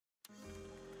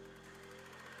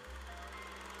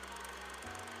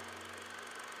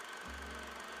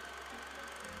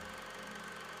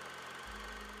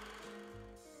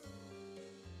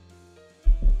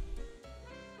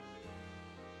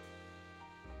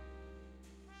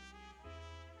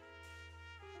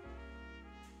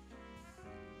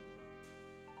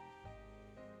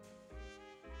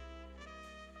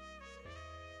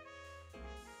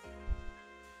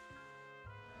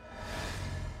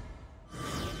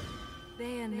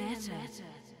Bayonetta.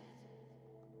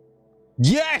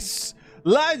 Yes!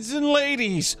 Lads and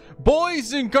ladies,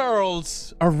 boys and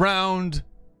girls around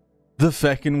the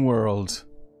feckin' world.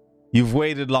 You've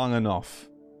waited long enough,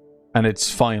 and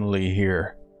it's finally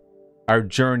here. Our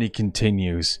journey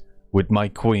continues with my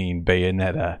queen,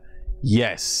 Bayonetta.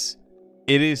 Yes,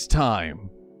 it is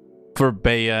time for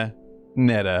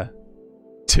Bayonetta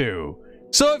 2.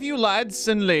 So if you lads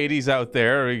and ladies out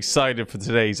there are excited for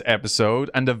today's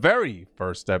episode, and the very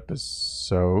first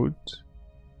episode...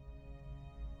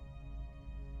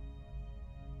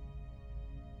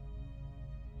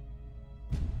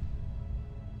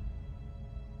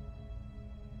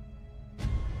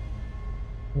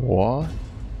 What?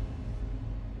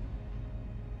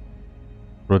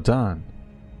 Rodan,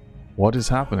 what is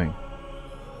happening?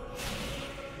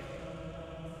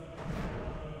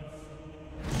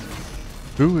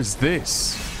 Who is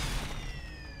this?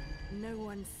 No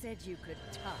one said you could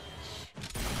touch.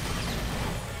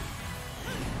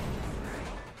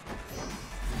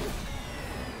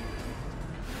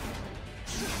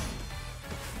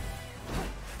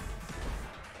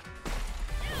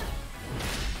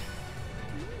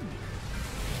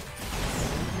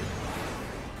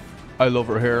 I love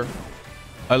her hair.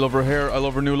 I love her hair. I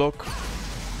love her new look.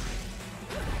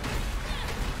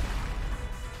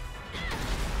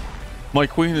 My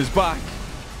queen is back.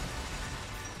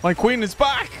 My queen is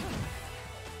back.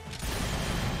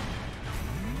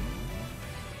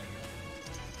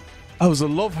 I was a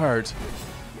love heart.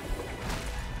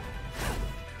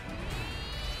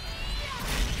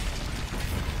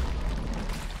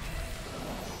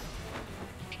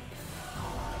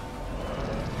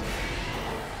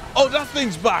 Oh, that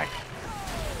thing's back.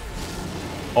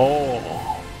 Oh.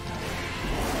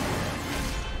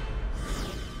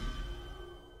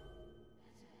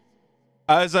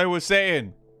 As I was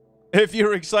saying, if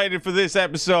you're excited for this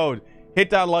episode, hit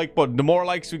that like button. The more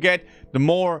likes we get, the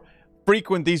more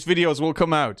frequent these videos will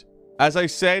come out. As I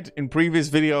said in previous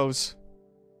videos,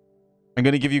 I'm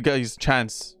going to give you guys a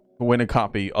chance to win a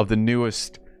copy of the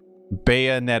newest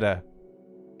Bayonetta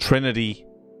Trinity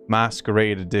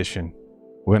Masquerade Edition.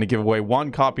 We're going to give away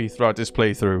one copy throughout this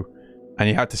playthrough, and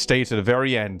you have to stay to the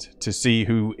very end to see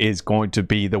who is going to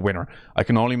be the winner. I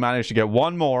can only manage to get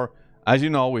one more. As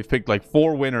you know, we've picked like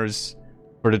 4 winners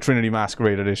for the Trinity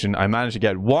Masquerade Edition. I managed to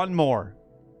get one more.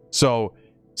 So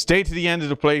stay to the end of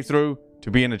the playthrough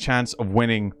to be in a chance of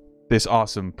winning this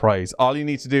awesome prize. All you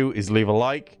need to do is leave a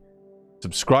like,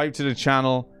 subscribe to the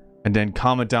channel, and then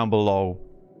comment down below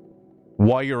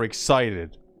why you're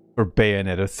excited for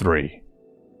Bayonetta 3.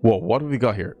 Whoa, what have we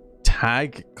got here?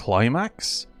 Tag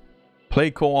Climax?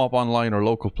 Play co-op online or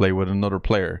local play with another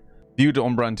player. View the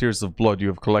Umbran Tears of Blood you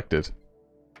have collected.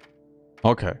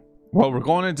 Okay. Well, we're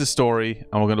going into story,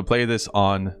 and we're going to play this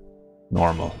on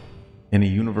normal. In a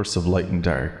universe of light and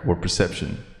dark, where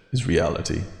perception is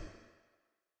reality.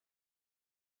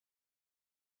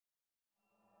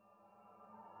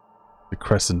 The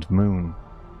crescent moon.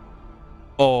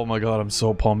 Oh my god, I'm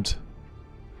so pumped.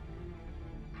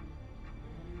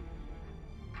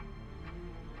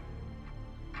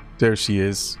 There she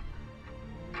is.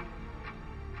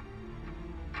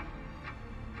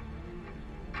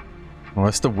 Oh,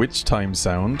 that's the witch time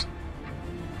sound.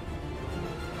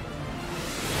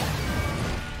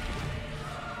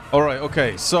 All right,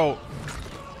 okay. So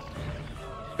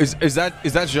is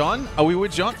that Jean? Are we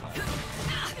with Jean?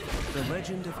 The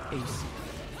legend of Ace.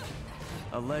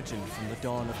 A legend from the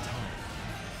dawn of time.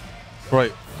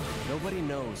 Right. Nobody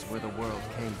knows where the world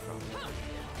came from.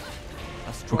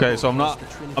 Okay, so I'm not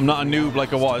a noob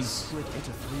like I was. Split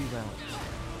into 3 realms.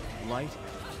 Light,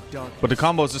 dark, but the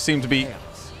combos just seem to be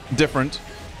chaos. Different.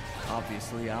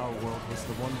 Obviously, our world was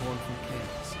the one born from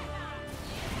chaos.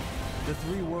 The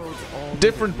 3 worlds all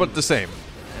different but the same.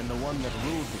 And the one that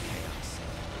ruled the chaos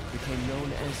became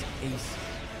known as Ace.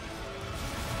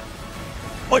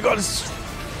 Oh my god, this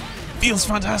feels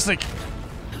fantastic.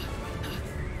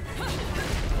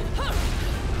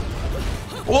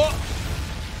 What?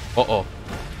 Uh-oh.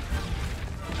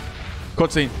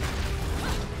 Cutscene.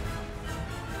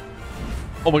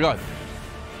 Oh my god.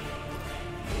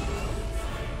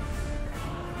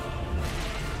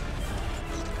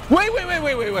 Wait.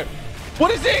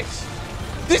 What is this?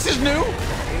 This is new?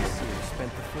 Aesir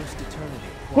spent the first eternity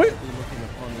quietly looking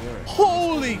upon the earth.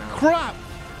 Holy crap.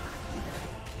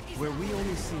 Where we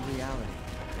only see reality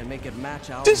and make it match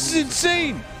our This is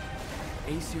insane.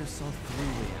 Aesir saw through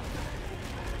reality,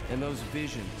 and those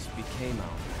visions became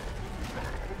ours.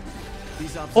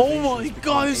 These Oh my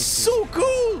god, it's so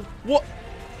cool! What?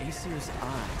 Aesir's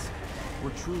eyes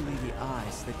were truly the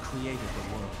eyes that created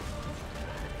the world.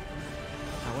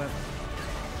 However,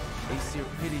 Aesir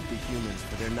pitied the humans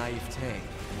for their naivete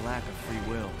and lack of free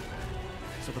will.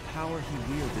 So the power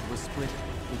he wielded was split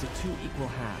into two equal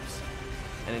halves,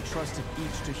 and entrusted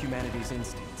each to humanity's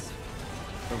instincts.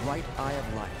 The right eye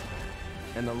of light,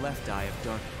 and the left eye of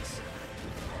darkness.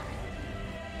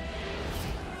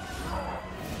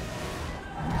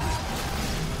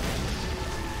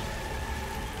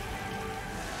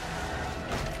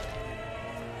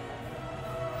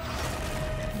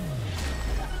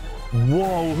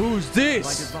 Whoa, who's By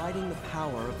this? dividing the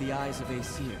power of the eyes of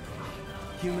Aesir,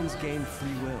 humans gained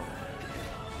free will.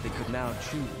 They could now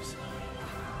choose.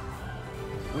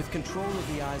 With control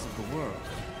of the eyes of the world,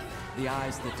 the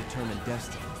eyes that determine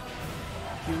destiny,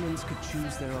 humans could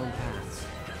choose their own paths.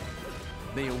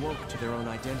 They awoke to their own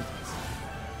identities.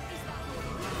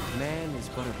 Man is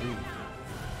but a reed,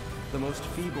 the most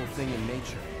feeble thing in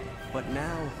nature. But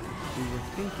now, we were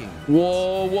thinking.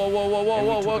 Whoa, whoa, whoa, whoa, whoa, and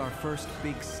we whoa, took whoa. our first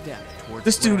big step towards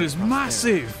This dude grand is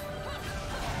prosperity. massive.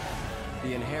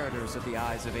 The inheritors of the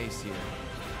eyes of Aesir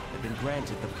have been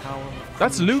granted the power of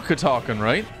That's creation. Luca talking,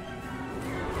 right?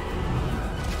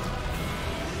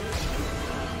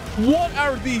 What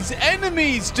are these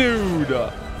enemies,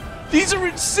 dude? These are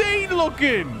insane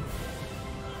looking.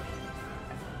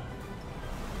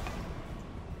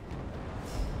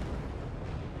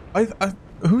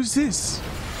 Who's this?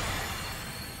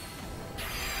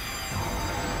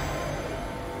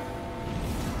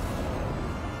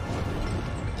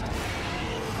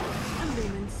 A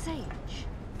lumen sage.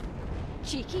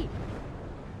 Cheeky.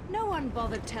 No one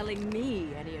bothered telling me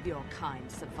any of your kind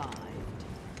survived.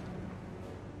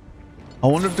 I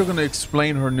wonder if they're going to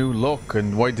explain her new look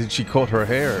and why did she cut her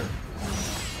hair.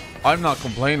 I'm not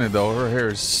complaining though, her hair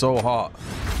is so hot.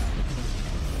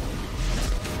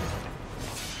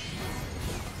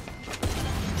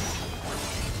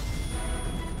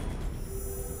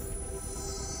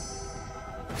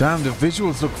 Damn, the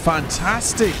visuals look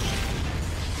fantastic.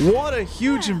 What a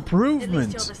huge Well, improvement.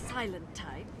 At least you're the silent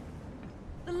type.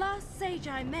 The last sage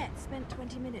I met spent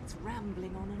 20 minutes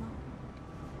rambling on and on.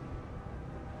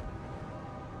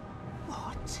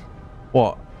 What?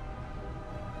 What?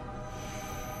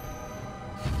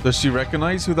 Does she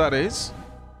recognize who that is?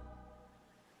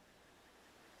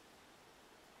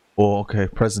 Oh, okay,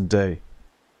 present day.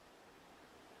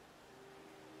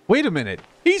 Wait a minute.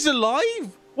 He's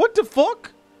alive? What the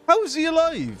fuck? How is he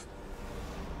alive?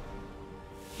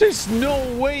 There's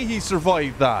no way he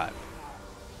survived that.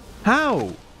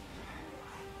 How?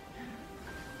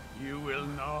 You will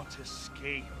not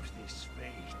escape this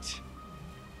fate.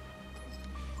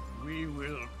 We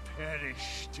will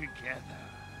perish together.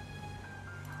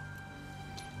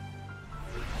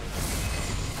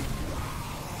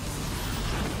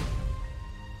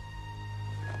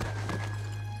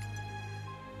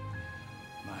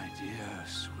 My dear,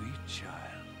 sweet child,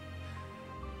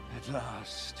 at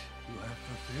last you have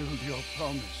fulfilled your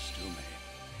promise to me.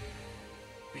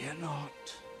 Fear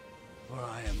not, for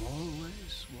I am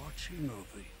always watching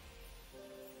over you.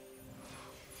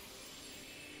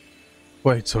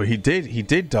 Wait, so he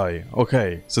did die.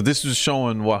 Okay, so this was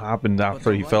showing what happened But after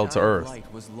the he right fell to eye of Earth.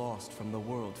 light was lost from the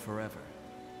world forever,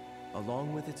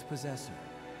 along with its possessor,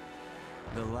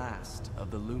 the last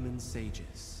of the Lumen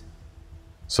Sages.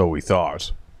 So we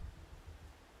thought.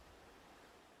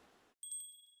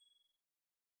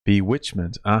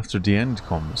 Bewitchment after the end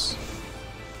comes.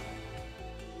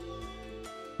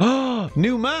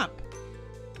 New map!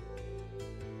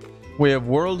 We have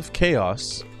World of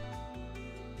Chaos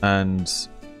and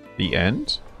the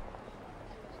end?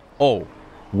 Oh,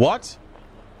 what?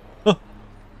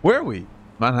 Where are we?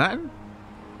 Manhattan?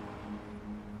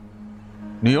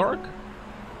 New York?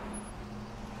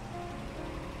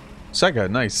 Sega,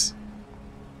 nice.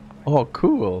 Oh,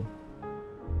 cool.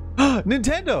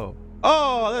 Nintendo!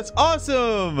 Oh, that's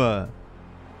awesome!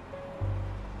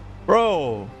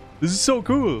 Bro, this is so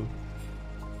cool.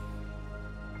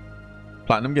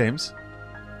 Platinum Games.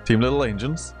 Team Little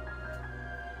Angels.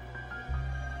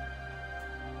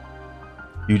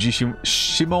 Yuji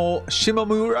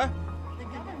Shimomura. The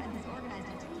government has organized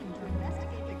a team to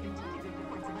investigate the continued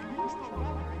reports of unusual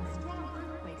weather and strong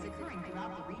earthquakes occurring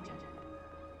throughout the region.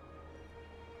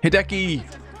 Hideki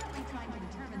Scientists are currently trying to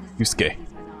determine the source Yusuke. of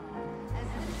these phenomena, as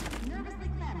citizens nervously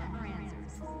clamor for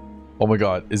answers. Oh my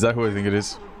god, is that who I think it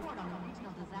is? The report on the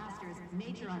regional disasters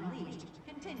Nature Unleashed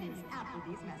continues after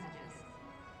these messages.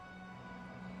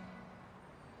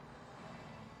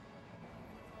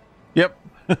 Yep.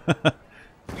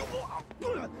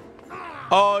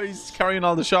 Oh, he's carrying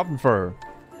all the shopping for her.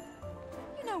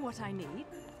 You know what I need?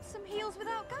 Some heels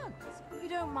without guns. You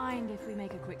don't mind if we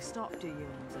make a quick stop, do you?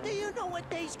 Do you know what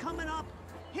day's coming up?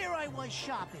 Here I was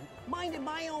shopping, minding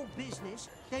my own business,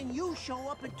 then you show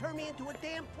up and turn me into a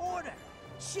damn porter.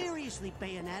 Seriously,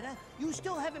 Bayonetta, you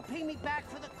still haven't paid me back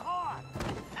for the car.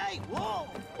 Hey, whoa!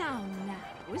 Now,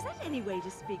 is that any way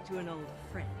to speak to an old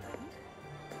friend?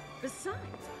 Besides,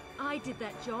 I did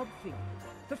that job for you.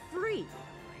 For free,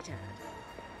 might add.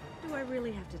 Do I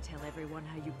really have to tell everyone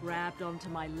how you grabbed onto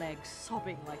my leg,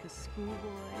 sobbing like a schoolboy?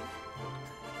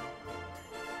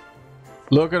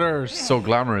 Look at her, so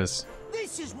glamorous.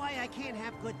 This is why I can't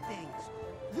have good things.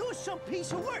 You're some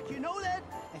piece of work, you know that?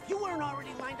 If you weren't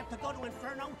already lined up to go to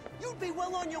Inferno, you'd be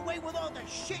well on your way with all the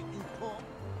shit you pull.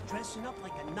 Dressing up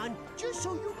like a nun just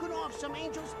so you could off some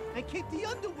angels and keep the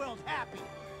underworld happy.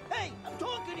 Hey, I'm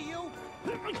talking to you.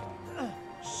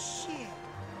 Shit.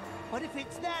 But if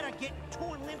it's that or getting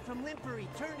torn limb from limb for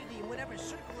eternity in whatever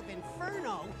circle of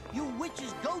Inferno you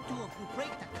witches go to if you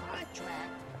break the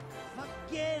contract,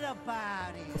 forget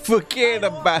about it. Forget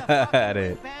about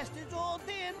it. Bastards all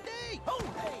damn day. Oh,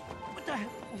 hey, what the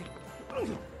hell?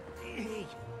 Hey.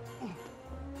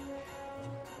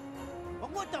 But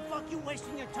what the fuck you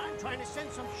wasting your time trying to send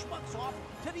some schmucks off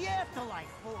to the afterlife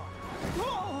for?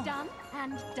 Oh. Done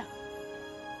and done.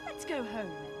 Let's go home,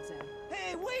 Enzo.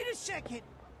 Hey, wait a second.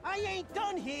 I ain't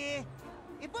done here.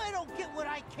 If I don't get what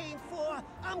I came for,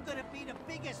 I'm gonna be the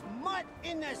biggest mutt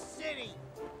in the city.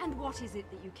 And what is it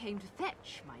that you came to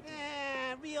fetch, my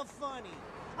dear? Real funny.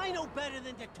 I know better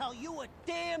than to tell you a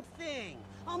damn thing.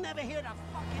 I'll never hear the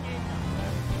fucking end of it.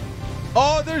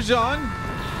 Oh, there's Jean.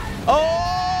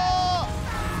 Oh!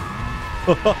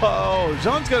 Oh,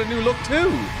 Jean's got a new look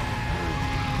too.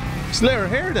 Just let her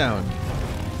hair down.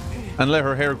 And let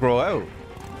her hair grow out.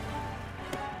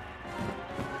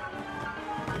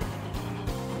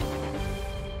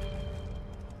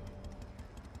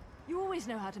 You always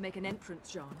know how to make an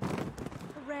entrance, John.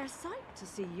 A rare sight to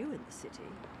see you in the city.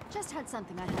 Just had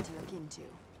something I had to look into.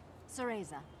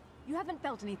 Cereza, you haven't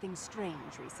felt anything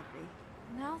strange recently?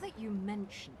 Now that you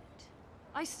mention it,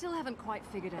 I still haven't quite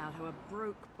figured out how a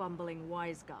broke, bumbling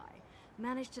wise guy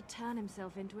managed to turn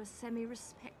himself into a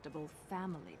semi-respectable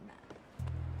family man.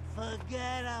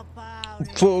 Forget about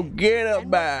it. Forget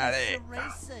about it.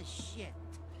 Cereza shit.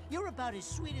 You're about as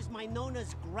sweet as my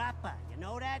Nona's grappa, you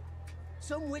know that?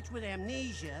 Some witch with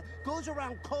amnesia goes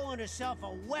around calling herself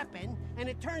a weapon, and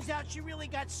it turns out she really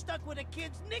got stuck with a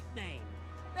kid's nickname.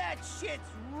 That shit's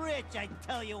rich, I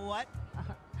tell you what.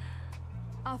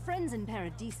 Our friends in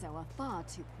Paradiso are far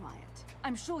too quiet.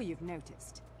 I'm sure you've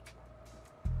noticed.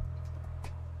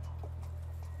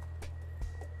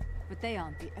 But they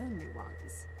aren't the only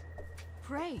ones.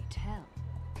 Pray tell.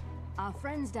 Our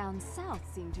friends down south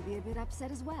seem to be a bit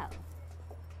upset as well.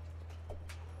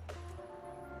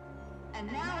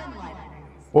 And now in life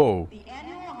news. Whoa. The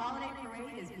annual holiday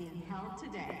parade is being held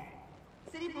today.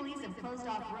 City police have closed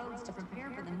off roads to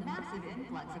prepare for the massive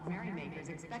influx of merrymakers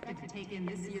expected to take in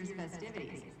this year's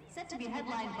festivities, set to be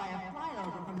headlined by a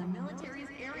flyover from the military's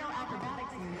aerial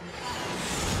acrobatics unit.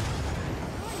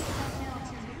 According to Channel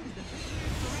 2 News, the this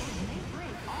year's parade may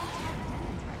break all time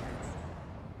attendance records.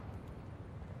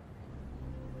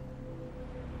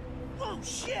 Whoa,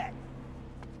 shit!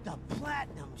 The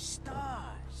Platinum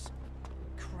Stars.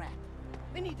 Crap.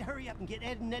 I need to hurry up and get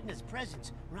Ed and Edna's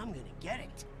presents, or I'm gonna get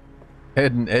it.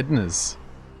 Ed and Edna's.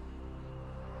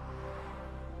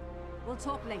 We'll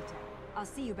talk later. I'll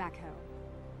see you back home.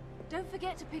 Don't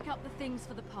forget to pick up the things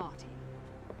for the party.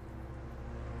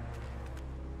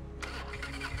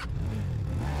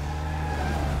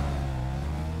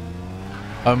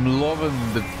 I'm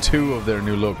loving the two of their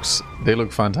new looks. They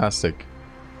look fantastic.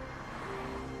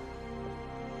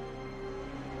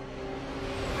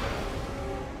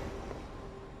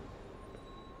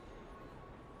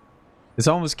 It's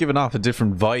almost giving off a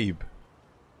different vibe,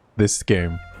 this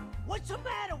game. What's the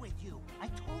matter with you? I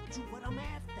told you what I'm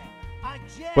after. A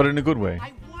jet. But in a good way.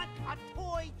 I want a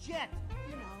toy jet.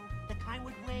 You know, the kind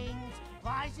with wings,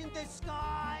 flies in the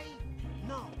sky.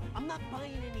 No, I'm not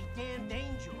buying any damned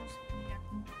angels.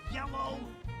 Yellow,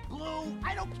 blue,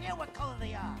 I don't care what color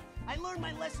they are. I learned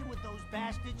my lesson with those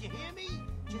bastards, you hear me?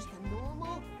 Just a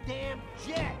normal damn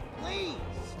jet, please.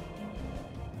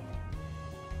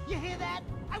 You hear that?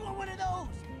 I want one of those.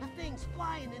 The thing's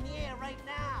flying in the air right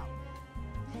now.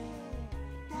 There,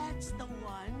 that's the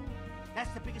one. That's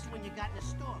the biggest one you got in the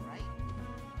store, right?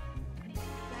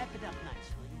 Wrap it up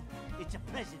nice, will you? It's a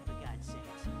present, for God's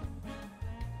sakes.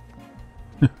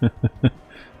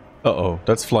 Uh-oh,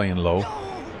 that's flying low.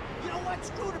 No! You know what?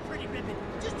 Screw the pretty ribbon.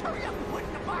 Just hurry up and put it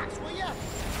in the box, will ya?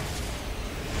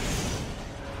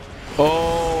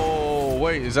 Oh,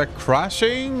 wait, is that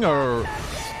crashing or...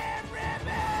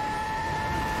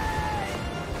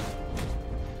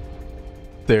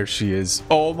 There she is.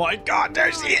 Oh my god,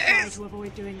 there she is! To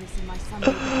avoid doing this in my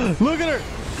Sunday. Look at her!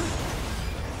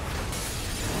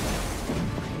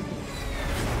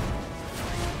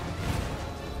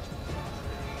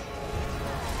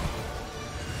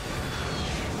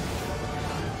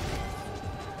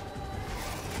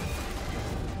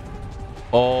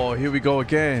 Oh, here we go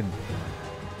again.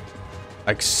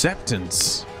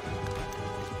 Acceptance.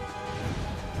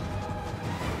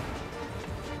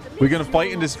 We're gonna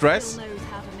fight in this dress?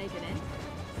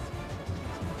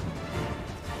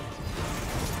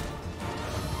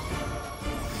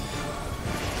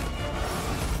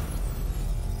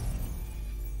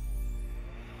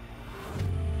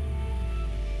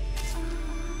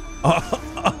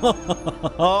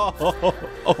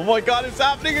 Oh my god, it's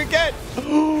happening again!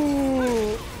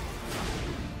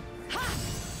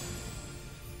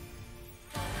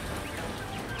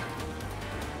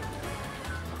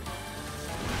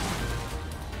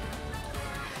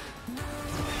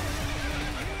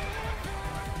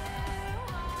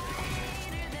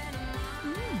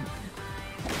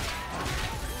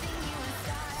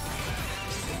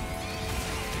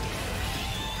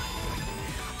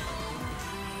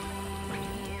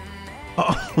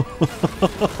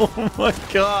 Oh my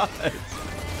god!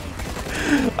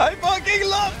 I fucking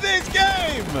love this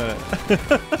game!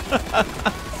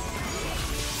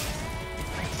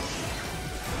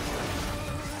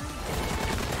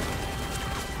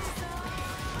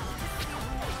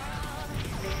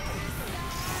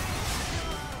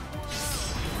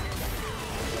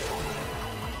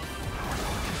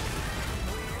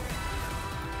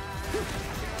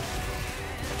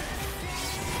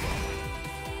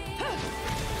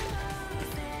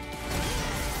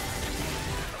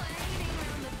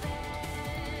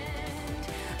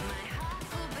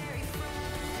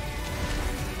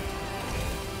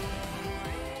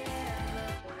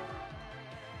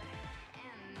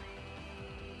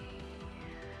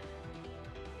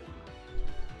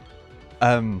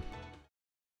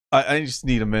 I just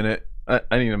need a minute. I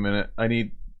need a minute. I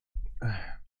need...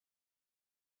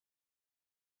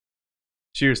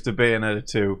 Cheers to Bayonetta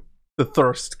 2. The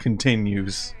thirst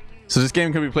continues. So this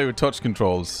game can be played with touch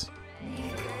controls.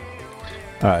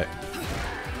 Alright.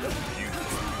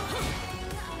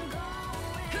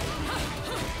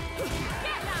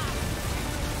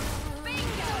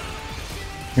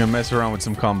 I'm gonna mess around with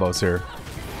some combos here.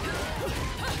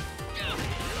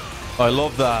 I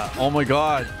love that. Oh my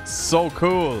god. So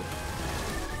cool.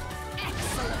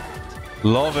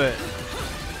 Love it.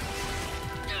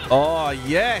 Oh,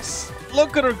 yes.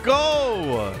 Look at her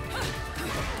go.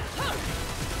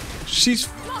 She's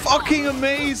fucking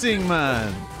amazing,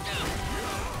 man.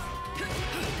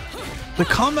 The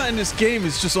combat in this game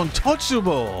is just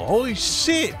untouchable. Holy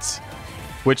shit.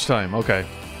 Witch time. Okay.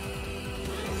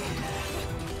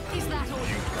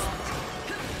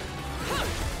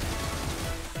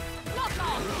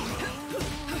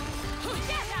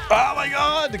 Oh my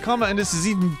god, the combat in this is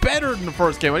even better than the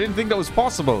first game. I didn't think that was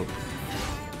possible.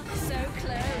 So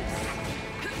close.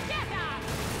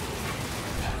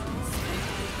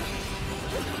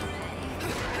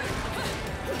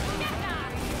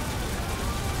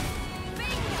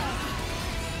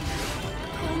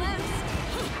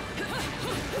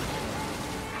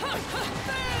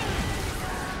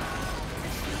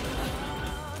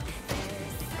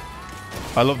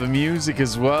 I love the music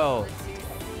as well.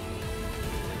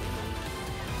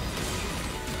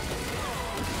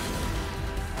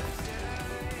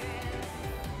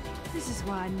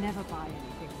 I never buy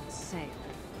anything on sale.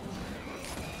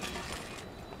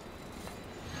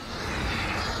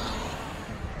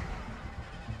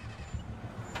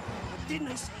 Didn't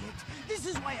I say it? This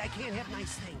is why I can't have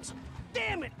nice things.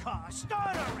 Damn it, car!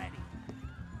 Start already!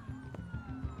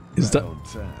 Is that on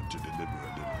time to deliver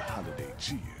a little holiday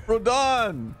cheer?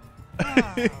 Rodan?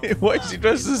 Why is she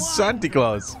dressed as Santa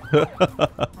Claus?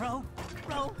 Rodan?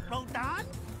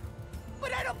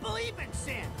 But I don't believe in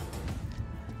sin!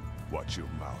 Watch your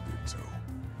mouth, Enzo.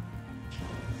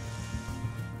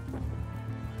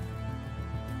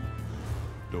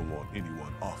 Don't want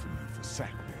anyone offering you for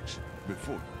sacrilege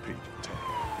before you pay your tab.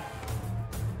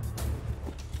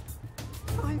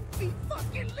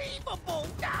 Unbelievable!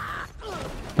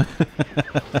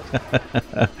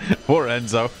 Poor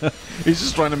Enzo. He's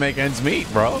just trying to make ends meet,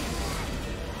 bro.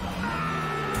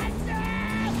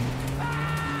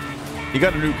 You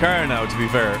got a new car now, to be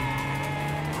fair.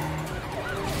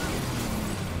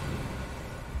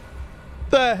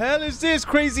 The hell is this?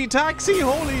 Crazy taxi?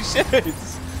 Holy shit!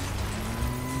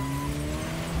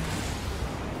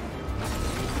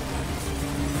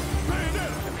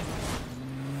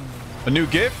 A new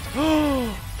gift?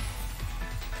 Blue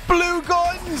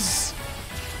guns!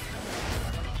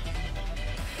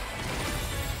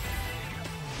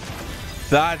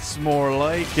 That's more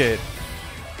like it.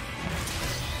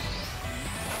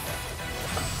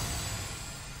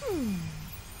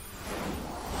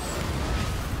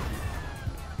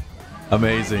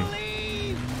 Amazing.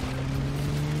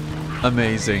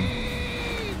 Amazing.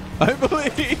 I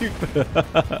believe.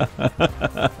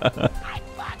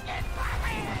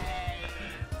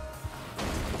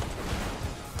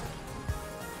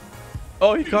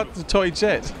 Oh, he got the toy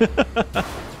jet.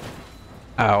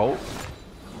 Ow.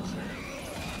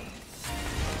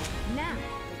 Now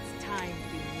it's time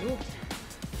for your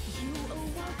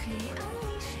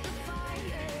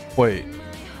Wait.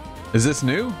 Is this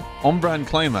new? Umbra and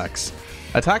Climax.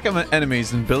 Attack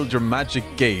enemies and build your magic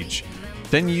gauge.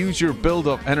 Then use your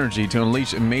build-up energy to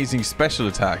unleash amazing special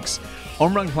attacks.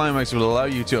 Umbra and Climax will allow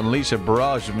you to unleash a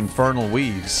barrage of infernal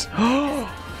weaves.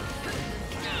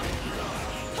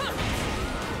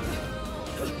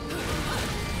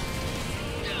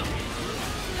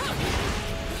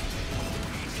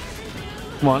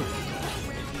 Come on.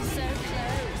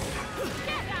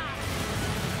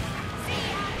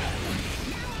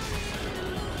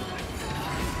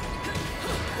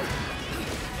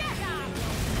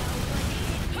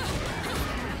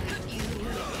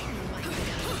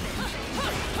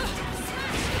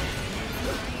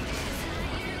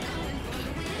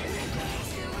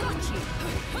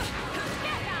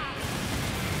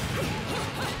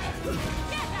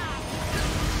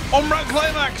 Umbra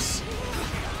Climax!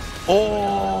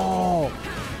 Oh!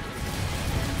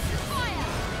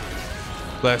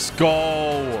 Let's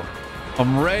go!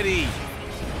 I'm ready!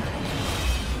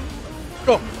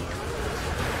 Go!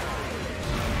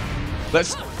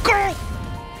 Let's go!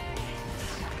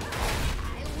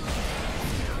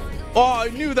 Oh, I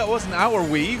knew that wasn't our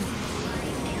weave.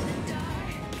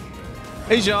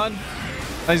 Hey, John.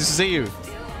 Nice to see you.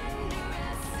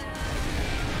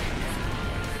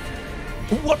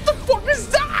 What the fuck is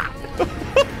that?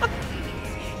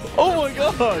 Oh my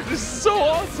god, this is so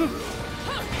awesome.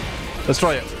 Let's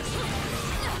try it.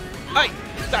 Hey,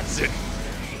 that's it.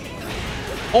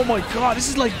 Oh my god, this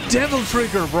is like Devil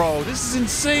Trigger, bro. This is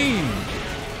insane.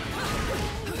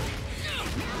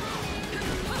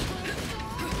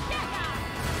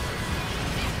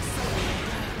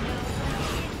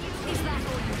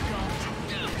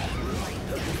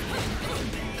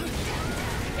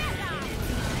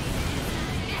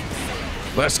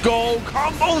 Let's go!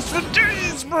 Combos for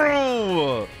days,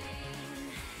 bro!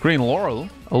 Green Laurel.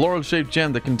 A laurel-shaped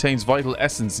gem that contains vital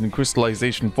essence in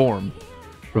crystallization form.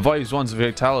 Revives one's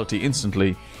vitality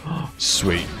instantly.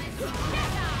 Sweet.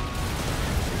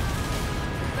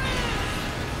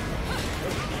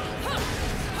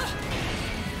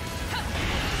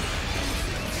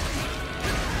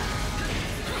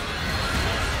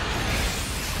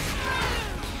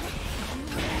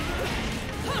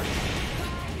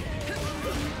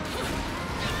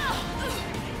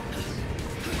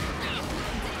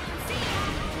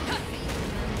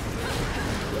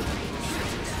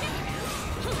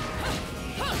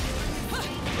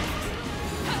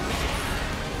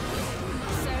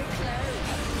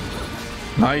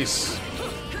 Nice.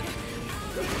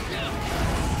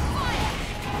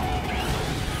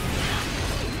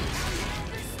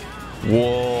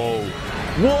 Whoa.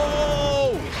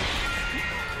 Whoa!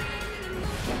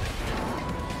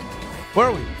 Where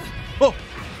are we? Oh!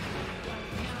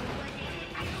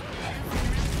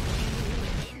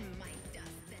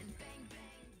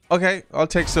 Okay, I'll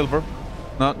take silver.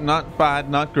 Not bad,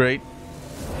 not great.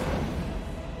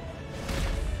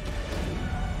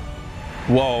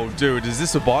 Whoa, dude, is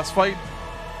this a boss fight?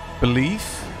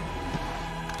 Belief?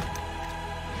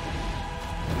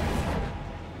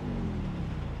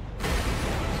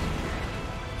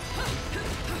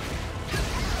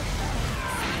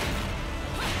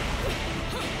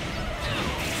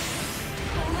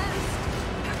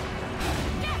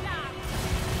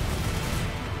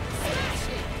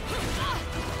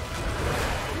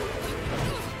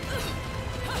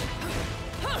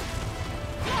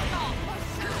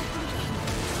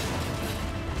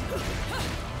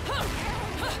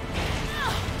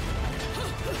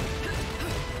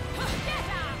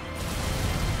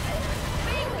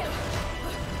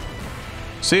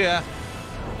 See ya.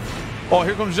 Oh,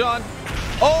 here comes John.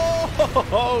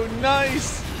 Oh,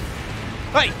 nice.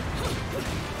 Hey.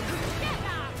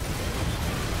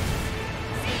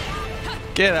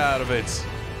 Get out of it. Is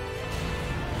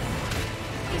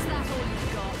that all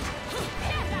you've got?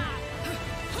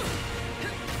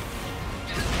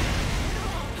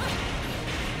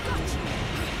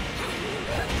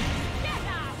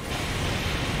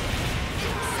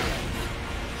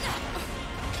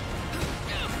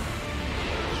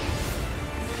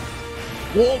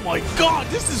 Oh my god,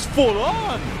 this is full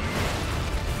on!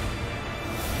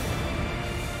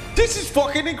 This is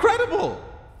fucking incredible!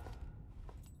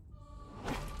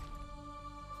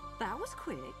 That was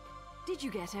quick. Did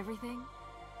you get everything?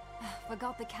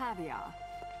 Forgot the caviar.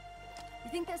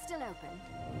 You think they're still open?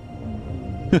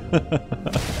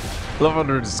 Love when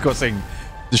they're discussing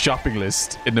the shopping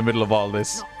list in the middle of all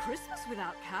this. Not Christmas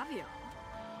without caviar.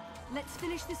 Let's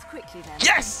finish this quickly then.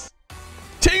 Yes!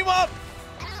 Team up!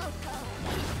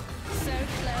 So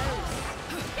close.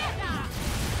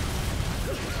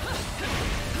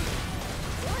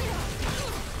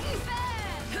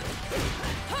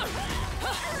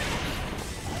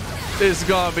 This is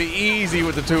gonna be easy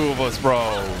with the two of us,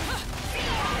 bro.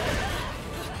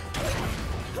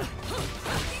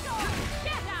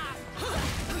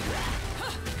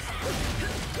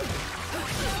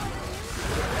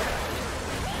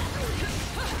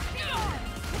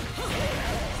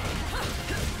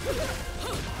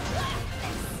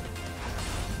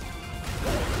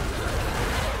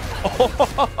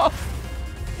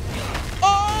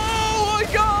 Oh my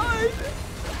god!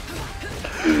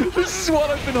 This is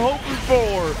what I've been hoping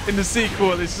for in the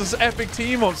sequel. It's just epic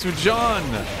team-ups with John.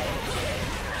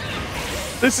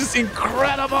 This is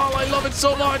incredible. I love it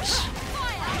so much.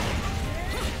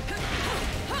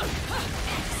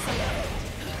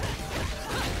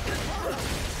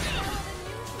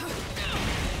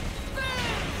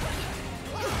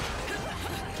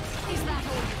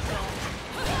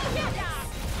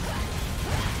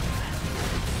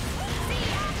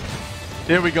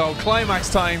 Here we go, climax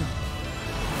time.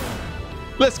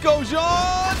 Let's go,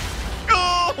 John!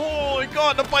 Oh my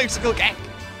god, the bicycle kick!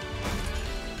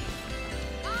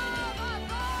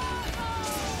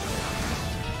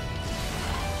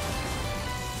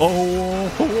 Oh,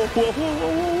 whoa, whoa, whoa, whoa,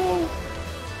 whoa, whoa.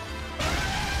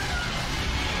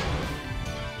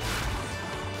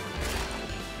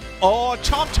 Oh,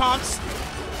 chomp chomps!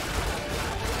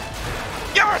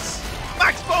 Yes!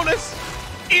 Max bonus!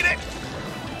 Eat it!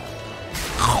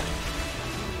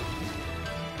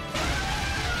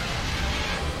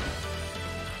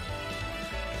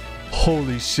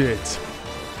 Holy shit.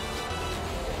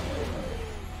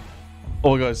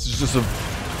 Oh my god, it's just a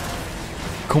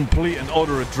complete and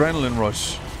utter adrenaline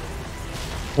rush.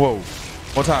 Whoa,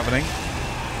 what's happening?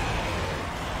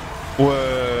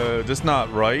 Whoa, that's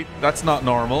not right. That's not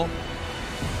normal.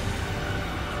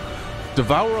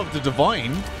 Devourer of the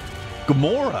Divine?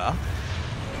 Gamora?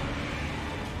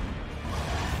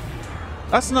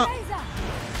 That's not...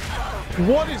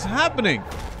 What is happening?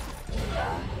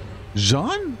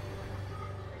 Jean?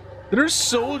 Did her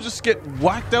soul just get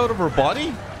whacked out of her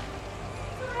body?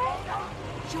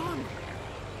 John.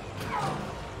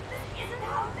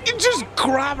 You just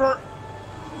grab her.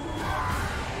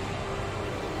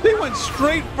 They went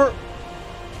straight for...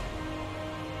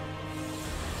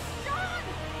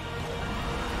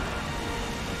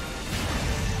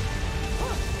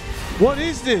 What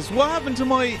is this? What happened to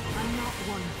my... I'm not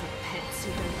one for pets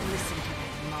who don't listen to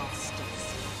their masters.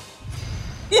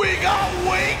 We got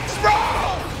wings,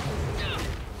 bro!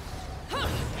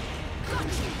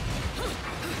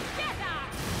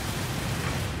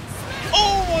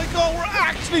 Oh my god, we're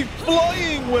actually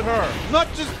flying with her!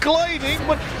 Not just gliding,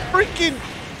 but freaking...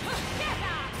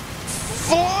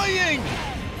 flying!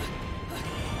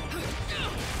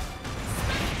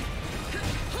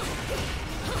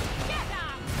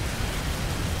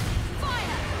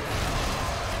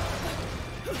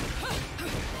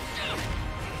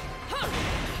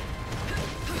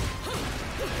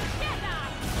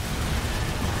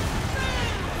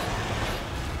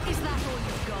 Is that all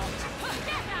you've got?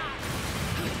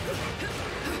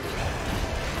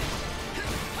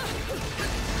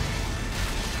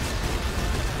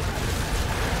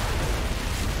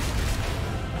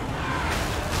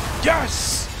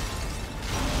 Yes!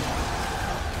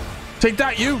 Take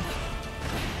that, you!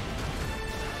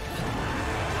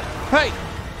 Hey!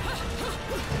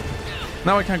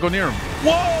 Now I can't go near him.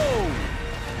 Whoa!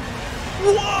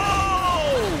 Whoa!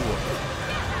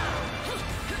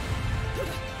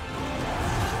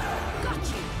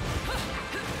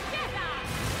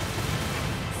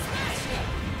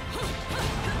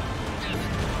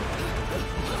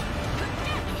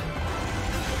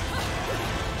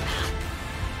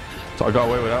 So I got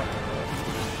away with that.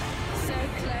 So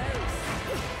close.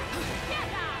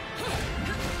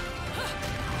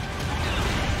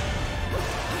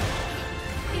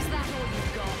 Is that all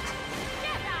you've got?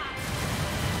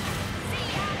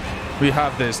 We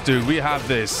have this, dude. We have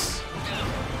this.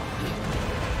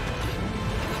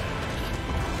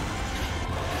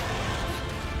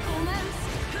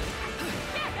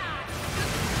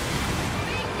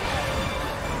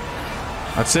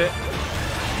 That's it.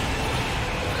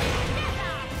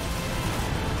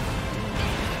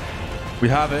 We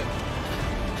have it.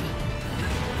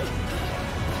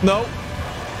 No.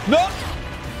 No!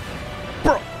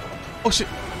 Bro. Oh, shit.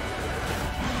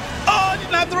 Oh, I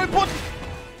didn't have the right button.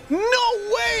 No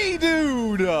way,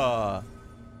 dude.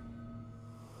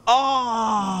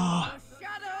 Oh.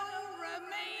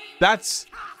 That's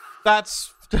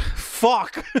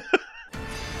fuck.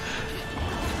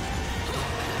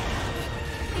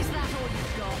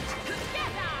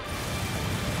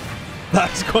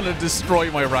 That's gonna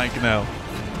destroy my rank now.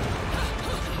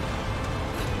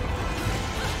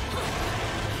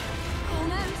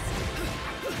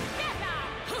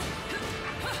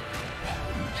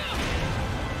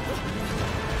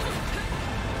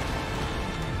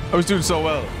 I was doing so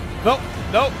well. No,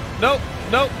 no, no,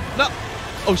 no, no.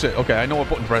 Oh shit, okay, I know what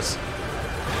button to press.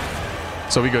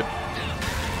 So we good.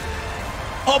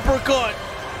 Uppercut!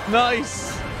 Nice!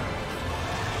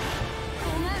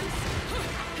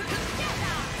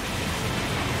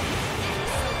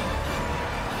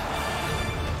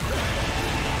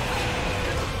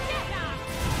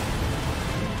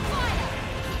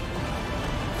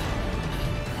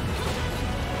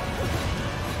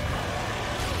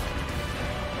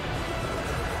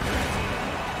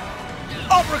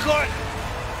 Uppercut!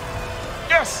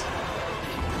 Yes!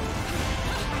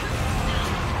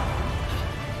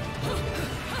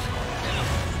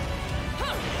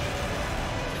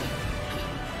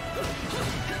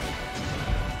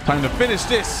 Time to finish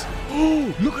this.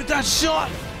 Oh, look at that shot!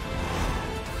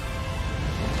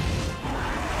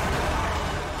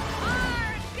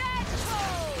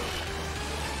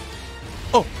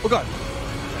 Oh, oh god.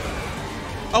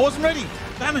 I wasn't ready.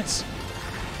 Damn it.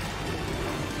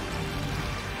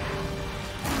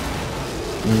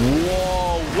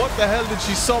 Whoa, what the hell did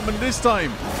she summon this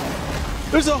time?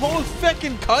 There's a whole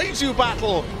feckin' kaiju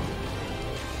battle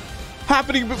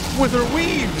happening with her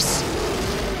weaves.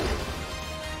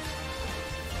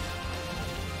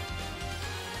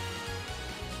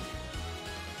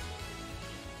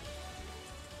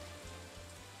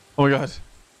 Oh my god.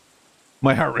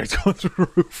 My heart rate's going through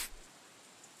the roof.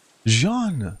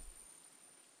 Jean.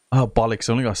 Oh, bollocks.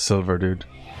 I only got silver, dude.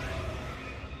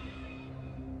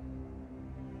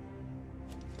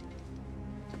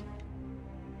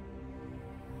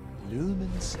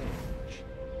 Lumen Sage.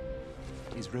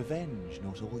 Is revenge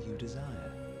not all you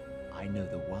desire? I know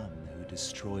the one who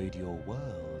destroyed your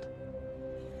world.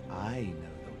 I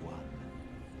know the one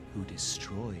who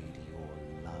destroyed your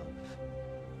love.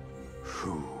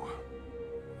 Who?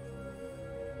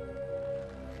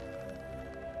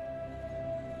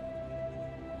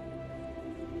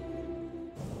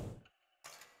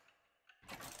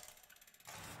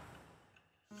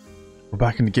 We're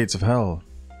back in the gates of hell.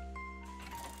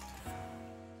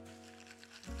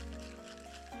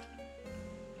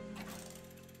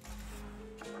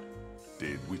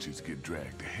 Dead witches get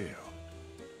dragged to hell.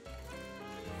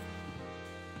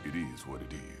 It is what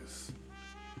it is.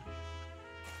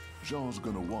 Jean's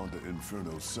gonna wander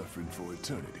Inferno suffering for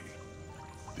eternity.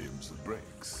 Them's the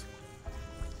breaks.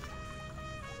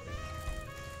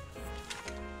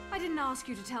 I didn't ask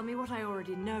you to tell me what I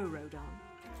already know, Rodin.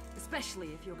 Especially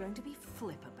if you're going to be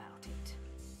flip about it.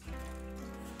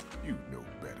 You know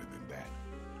better than that.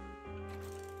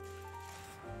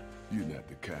 You're not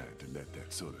the kind to let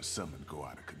that sort of summon go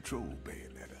out of control,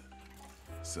 Bayonetta.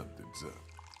 Something's up.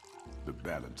 The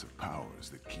balance of powers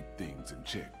that keep things in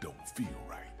check don't feel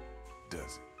right,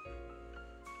 does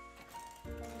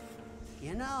it?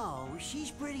 You know,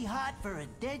 she's pretty hot for a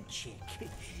dead chick.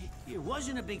 You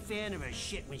wasn't a big fan of her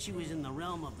shit when she was in the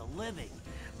realm of the living.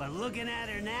 But looking at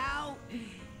her now,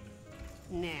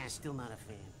 nah, still not a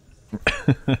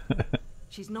fan.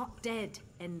 She's not dead,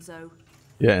 Enzo.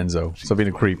 Yeah, Enzo. Stop being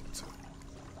a creep.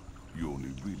 You're only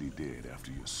really dead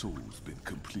after your soul's been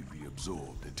completely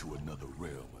absorbed into another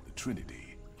realm of the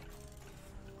Trinity.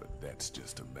 But that's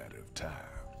just a matter of time.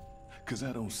 Cause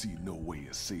I don't see no way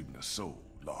of saving a soul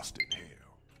lost in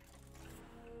hell.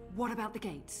 What about the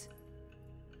gates?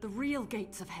 The real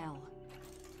gates of hell.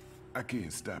 I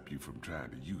can't stop you from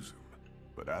trying to use them,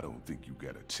 but I don't think you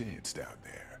got a chance down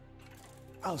there.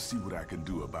 I'll see what I can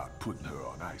do about putting her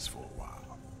on ice for a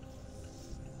while.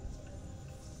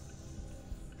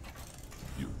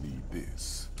 You'll need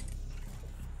this.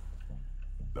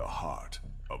 The heart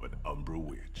of an Umbra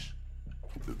Witch.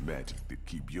 The magic that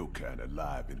keep your kind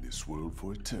alive in this world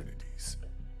for eternities.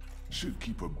 Should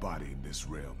keep her body in this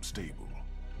realm stable,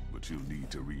 but you'll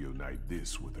need to reunite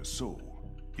this with her soul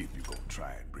if you're gonna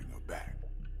try and bring her back.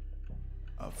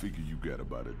 I figure you got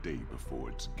about a day before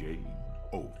it's game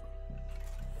over.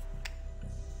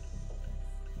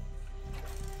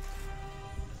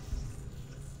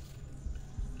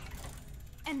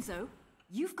 Enzo,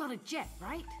 you've got a jet,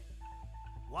 right?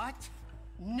 What?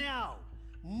 No.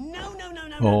 No, no, no,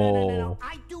 no, no, Oh. no, no, no, no.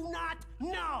 I do not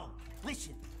know.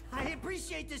 Listen, I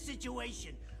appreciate the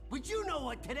situation, but you know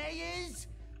what today is?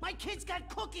 My kids got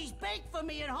cookies baked for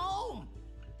me at home.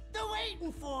 They're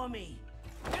waiting for me.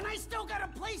 And I still gotta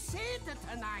play Santa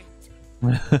tonight.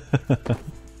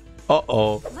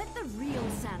 Uh-oh. Let the real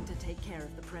Santa take care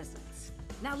of the presents.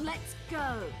 Now let's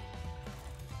go.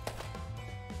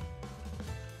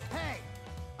 Hey,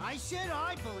 I said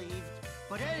I believed,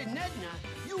 but Ed and Edna,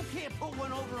 you can't put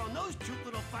one over on those cute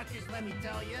little fuckers, let me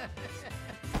tell you.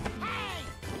 Hey!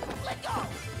 Let go!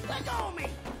 Let go of me!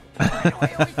 Why do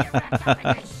I always get wrapped up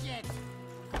in this shit?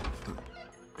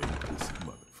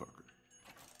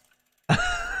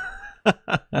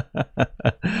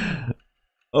 Motherfucker.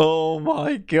 Oh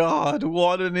my god,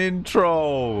 what an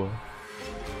intro!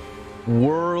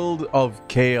 World of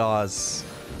Chaos.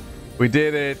 We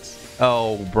did it.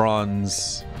 Oh,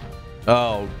 bronze.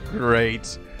 Oh,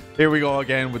 great. Here we go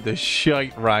again with the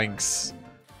shite ranks.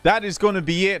 That is going to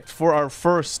be it for our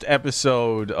first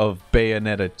episode of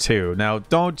Bayonetta 2. Now,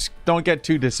 don't get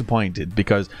too disappointed,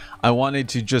 because I wanted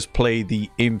to just play the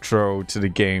intro to the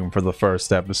game for the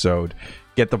first episode,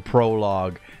 get the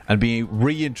prologue, and be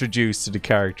reintroduced to the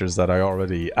characters that I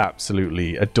already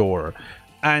absolutely adore.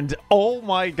 And oh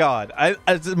my god,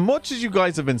 as much as you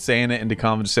guys have been saying it in the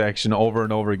comment section over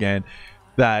and over again,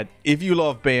 that if you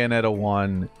love Bayonetta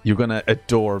 1, you're gonna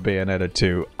adore Bayonetta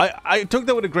 2. I took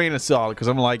that with a grain of salt, because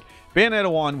I'm like,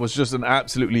 Bayonetta 1 was just an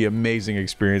absolutely amazing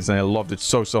experience, and I loved it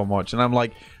so much. And I'm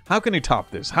like, how can they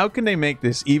top this? How can they make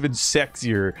this even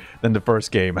sexier than the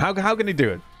first game? How can they do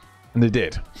it? And they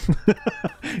did.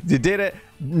 They did it,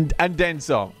 and then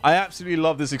some. I absolutely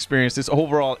love this experience. This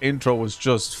overall intro was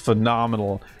just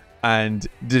phenomenal. And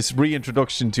this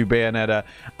reintroduction to Bayonetta,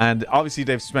 and obviously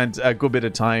they've spent a good bit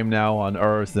of time now on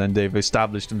Earth, and they've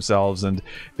established themselves, and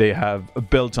they have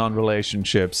built on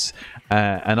relationships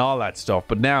and all that stuff.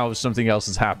 But now something else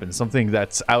has happened, something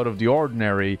that's out of the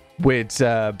ordinary with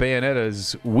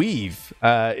Bayonetta's weave.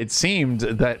 It seemed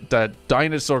that that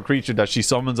dinosaur creature that she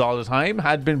summons all the time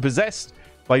had been possessed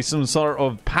by some sort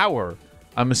of power.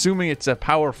 I'm assuming it's a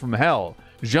power from hell.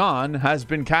 Jean has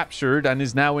been captured and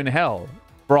is now in hell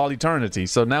for all eternity.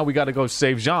 So now we got to go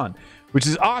save Jean, which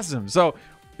is awesome. So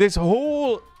this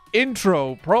whole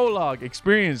intro prologue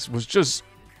experience was just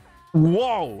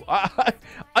whoa.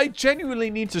 I genuinely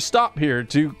need to stop here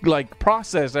to like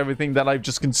process everything that I've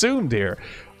just consumed here.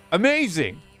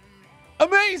 Amazing.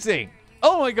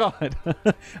 Oh my god.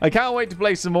 I can't wait to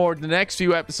play some more. The next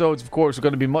few episodes, of course, are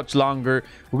going to be much longer.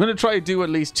 We're going to try to do at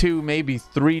least 2, maybe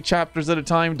 3 chapters at a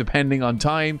time, depending on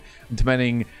time,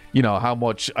 depending, you know, how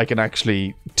much I can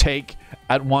actually take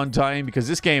at one time, because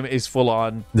this game is full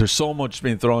on. There's so much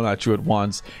being thrown at you at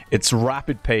once. It's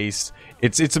rapid paced.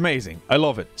 It's amazing. I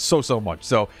love it so much.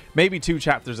 So maybe 2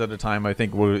 chapters at a time, I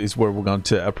think, is where we're going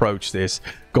to approach this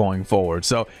going forward.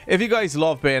 So if you guys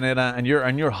love Bayonetta and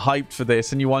you're hyped for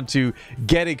this, and you want to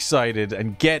get excited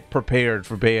and get prepared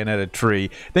for Bayonetta 3,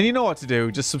 then you know what to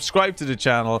do. Just subscribe to the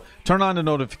channel, turn on the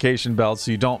notification bell so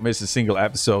you don't miss a single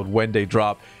episode when they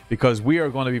drop, because we are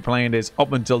going to be playing this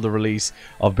up until the release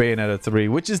of Bayonetta 3,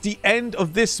 which is the end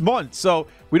of this month. So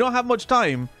we don't have much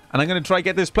time, and I'm going to try to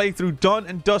get this playthrough done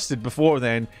and dusted before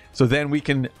then, so then we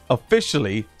can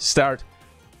officially start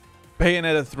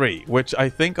Bayonetta 3, which I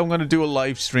think I'm going to do a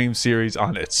live stream series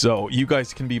on it. So you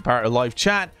guys can be part of live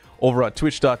chat over at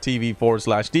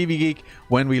twitch.tv/Deebeegeek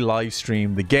when we live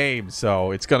stream the game.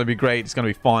 So it's going to be great. It's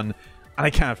going to be fun. And I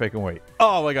can't freaking wait.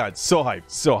 Oh my god, so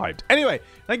hyped. Anyway,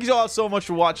 thank you all so much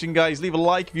for watching, guys. Leave a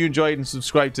like if you enjoyed and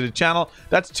subscribe to the channel.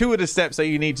 That's 2 of the steps that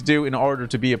you need to do in order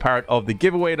to be a part of the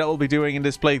giveaway that we'll be doing in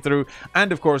this playthrough.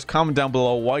 And of course, comment down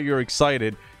below why you're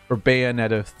excited for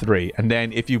Bayonetta 3. And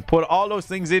then if you put all those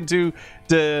things into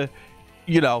the,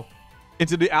 you know,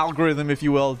 into the algorithm, if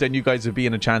you will, then you guys will be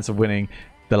in a chance of winning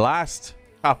the last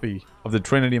copy of the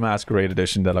Trinity Masquerade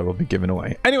Edition that I will be giving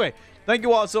away. Anyway, thank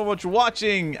you all so much for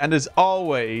watching, and as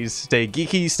always, stay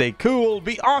geeky, stay cool,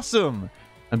 be awesome,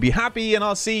 and be happy, and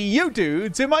I'll see you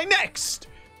dudes in my next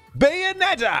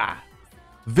Bayonetta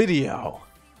video.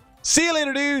 See you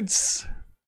later, dudes!